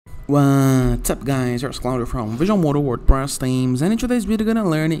What's up guys, here's Claudio from Visual Modo WordPress themes, and in today's video we're gonna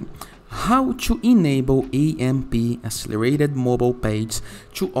learn how to enable AMP accelerated mobile page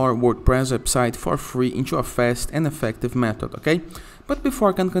to our WordPress website for free into a fast and effective method, okay? But before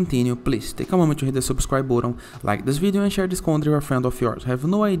I can continue, please take a moment to hit the subscribe button, like this video and share this content with a friend of yours. I have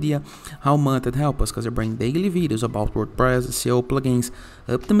no idea how much it helps us because I bring daily videos about WordPress, SEO, plugins,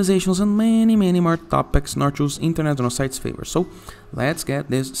 optimizations and many more topics not just internet or sites favor. So let's get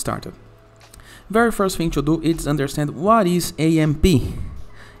this started. Very first thing to do is understand what is AMP.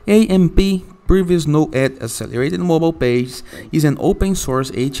 AMP, Previous No Ad Accelerated Mobile Page, is an open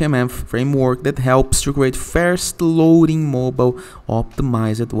source HTML framework that helps to create fast loading mobile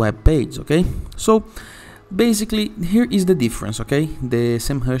optimized web pages, okay? So basically here is the difference, okay? The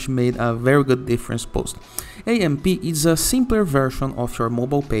Sam Hush made a very good difference post. AMP is a simpler version of your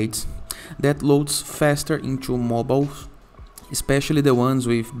mobile page that loads faster into mobiles, especially the ones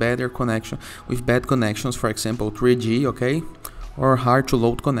with bad connections, for example 3G, okay, or hard to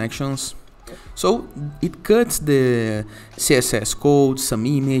load connections. So it cuts the CSS code, some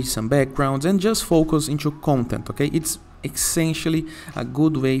image, some backgrounds, and just focus into content, okay? It's essentially a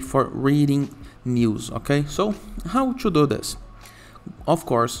good way for reading news, okay? So how to do this? Of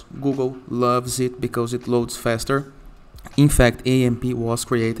course, Google loves it because it loads faster. In fact, AMP was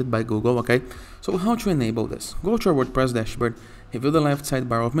created by Google, okay? So how to enable this? Go to your WordPress dashboard, review the left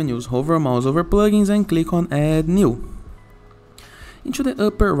sidebar of menus, hover a mouse over plugins and click on Add New. Into the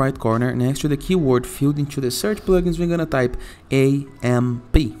upper right corner, next to the keyword field into the search plugins, we're gonna type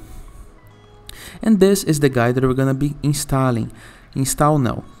AMP. And this is the guide that we're gonna be installing. Install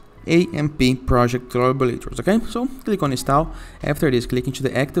now. AMP project collaborators, okay? So click on install. After this, click into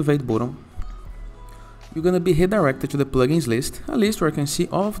the activate button. You're gonna be redirected to the plugins list, a list where you can see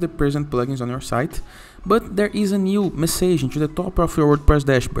all of the present plugins on your site. But there is a new message into the top of your WordPress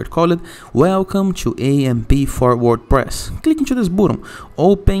dashboard called Welcome to AMP for WordPress. Click into this button,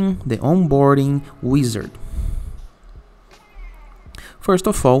 open the onboarding wizard. First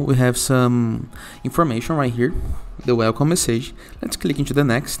of all, we have some information right here, the welcome message. Let's click into the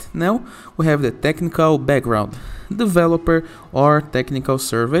next. Now we have the technical background, developer or technical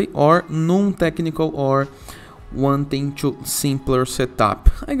survey, or non-technical or wanting to simpler setup.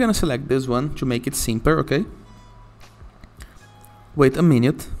 I'm gonna select this one to make it simpler, okay? Wait a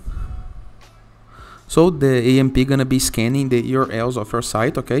minute. So the AMP gonna be scanning the URLs of your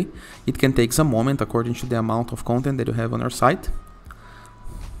site, okay? It can take some moment according to the amount of content that you have on your site.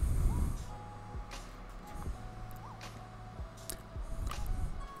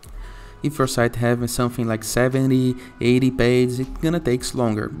 If your site having something like 70, 80 pages, it's gonna take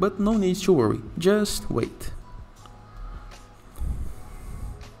longer, but no need to worry, just wait.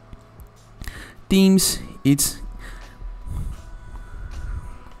 Themes,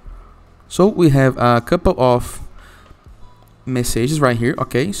 so we have a couple of messages right here,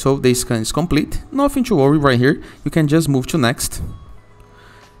 okay? So the scan is complete, nothing to worry right here. You can just move to next,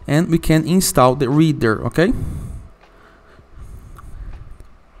 and we can install the reader, okay?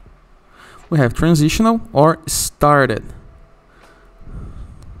 We have transitional or started.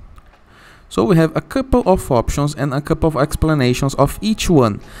 So we have a couple of options and a couple of explanations of each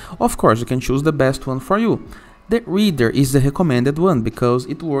one. Of course, you can choose the best one for you. The reader is the recommended one because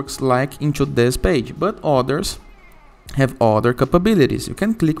it works like into this page, but others have other capabilities. You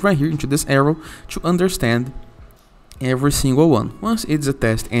can click right here into this arrow to understand every single one. Once it's a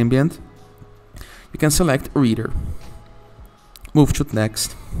test ambient, you can select reader. Move to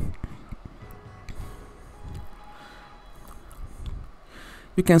next.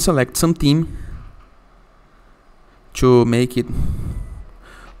 You can select some theme to make it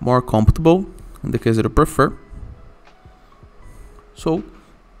more comfortable in the case that you prefer. So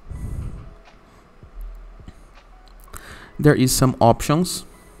there is some options.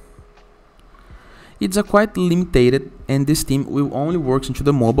 It's a quite limited, and this theme will only work into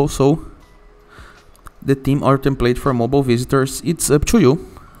the mobile, so the theme or template for mobile visitors, it's up to you.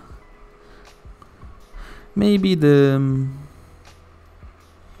 Maybe this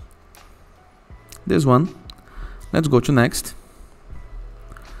one. Let's go to next.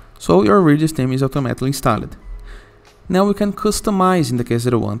 So your Readers theme is automatically installed. Now we can customize in the case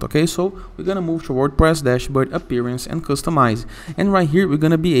that you want, okay? So we're gonna move to WordPress dashboard, appearance and customize. And right here we're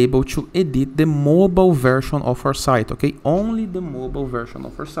gonna be able to edit the mobile version of our site, okay? Only the mobile version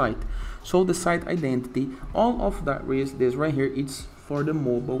of our site. So the site identity, all of that is this right here, it's for the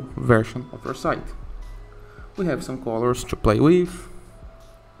mobile version of our site. We have some colors to play with,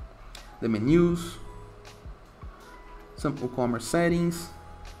 the menus, some WooCommerce settings,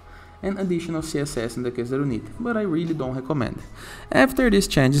 and additional CSS in the case that you need, but I really don't recommend. After this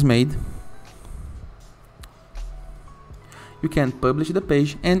change is made, you can publish the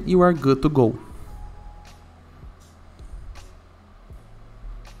page and you are good to go.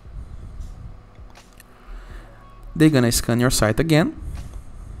 They're gonna scan your site again.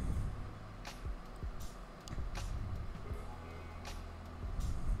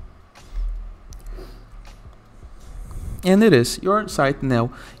 And it is, your site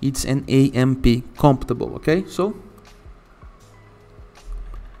now, it's an AMP compatible, okay? So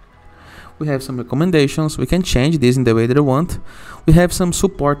we have some recommendations. We can change this in the way that I want. We have some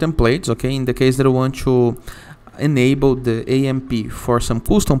support templates, okay? In the case that I want to enable the AMP for some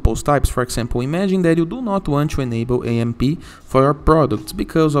custom post types, for example, imagine that you do not want to enable AMP for your products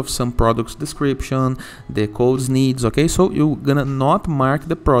because of some products description, the codes needs, okay? So you're gonna not mark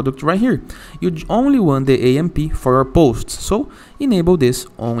the product right here. You only want the AMP for your posts, so enable this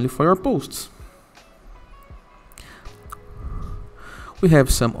only for your posts. We have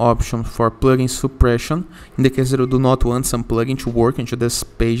some options for plugin suppression in the case that you do not want some plugin to work into these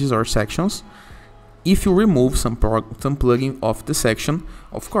pages or sections. If you remove some plugin off the section,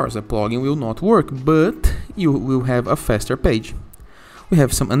 of course the plugin will not work, but you will have a faster page. We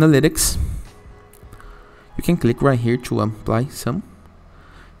have some analytics. You can click right here to apply some,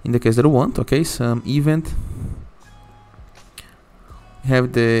 in the case that you want, okay, some event. We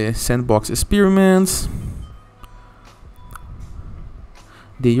have the sandbox experiments,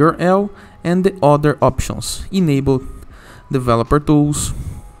 the URL, and the other options. Enable developer tools,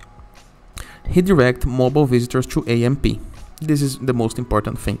 redirect mobile visitors to AMP. This is the most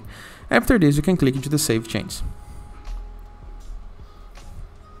important thing. After this, you can click into the save change.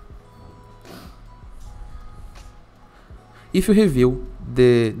 If you review,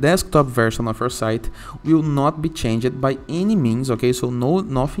 the desktop version of your site will not be changed by any means, okay? So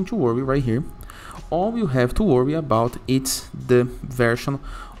nothing to worry right here. All you have to worry about is the version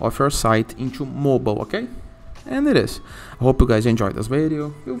of your site into mobile, okay? And it is. I hope you guys enjoyed this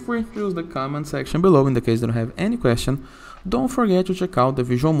video. Feel free to use the comment section below in the case you don't have any question. Don't forget to check out the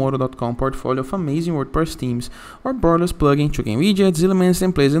visualmodo.com portfolio of amazing WordPress themes or borderless plugins to gain widgets, elements,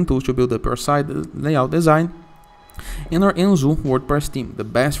 templates, and tools to build up your site layout design. And our Enzo WordPress theme, the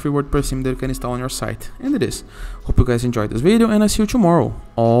best free WordPress theme that you can install on your site. And it is. Hope you guys enjoyed this video, and I see you tomorrow.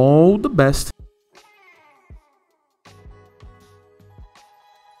 All the best.